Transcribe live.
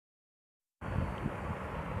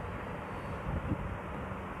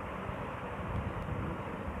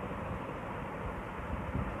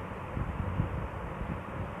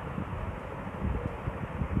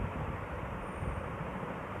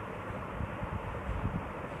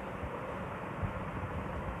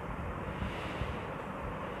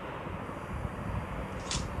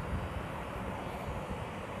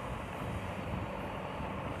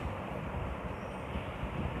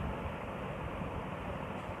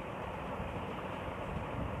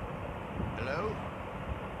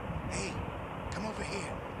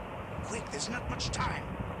not much time.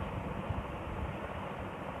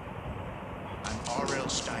 I'm R.L.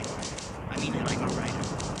 Steinwriter. I mean, I'm a writer.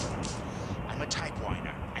 I'm a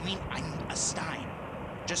typewriter. I mean, I'm a Stein.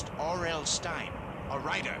 Just R.L. Stein, a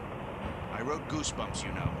writer. I wrote Goosebumps,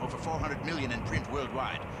 you know, over 400 million in print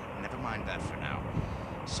worldwide. Never mind that for now.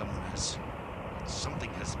 Something has...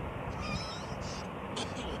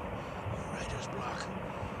 Writer's block.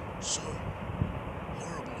 So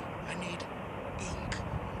horrible. I need ink.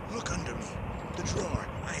 Look under me. The drawer.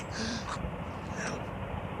 Help.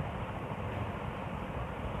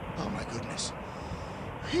 Oh my goodness.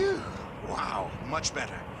 Phew. Wow. Much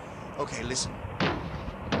better. Okay, listen. Oh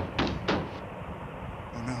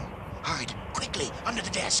no. Hide. Quickly. Under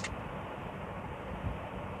the desk.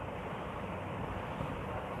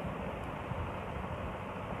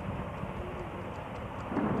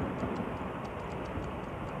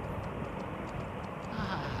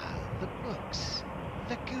 The books.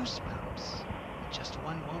 The Goosebumps. Just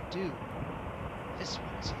one won't do. This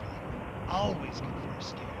one's fun. Always good for a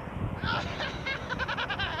scare.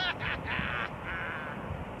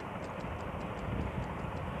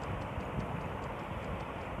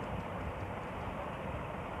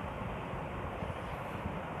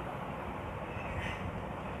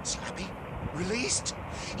 Slappy? Released?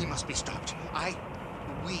 He must be stopped.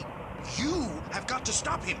 You have got to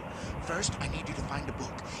stop him. First, I need you to find a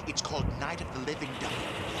book. It's called Night of the Living Dummy.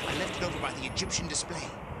 I left it over by the Egyptian display.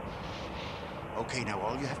 Okay, now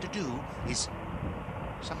all you have to do is...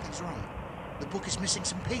 Something's wrong. The book is missing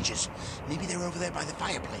some pages. Maybe they're over there by the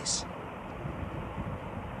fireplace.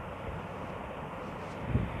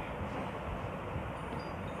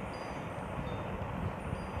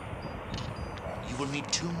 You will need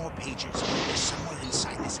 2 more pages. They're somewhere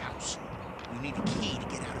inside this house. You need a key to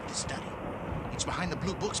get out of the study. It's behind the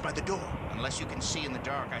blue books by the door. Unless you can see in the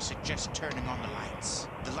dark, I suggest turning on the lights.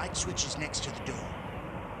 The light switch is next to the door.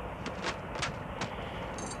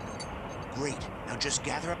 Great. Now just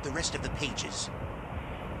gather up the rest of the pages.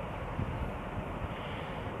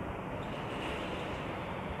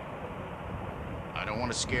 I don't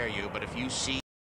want to scare you, but if you see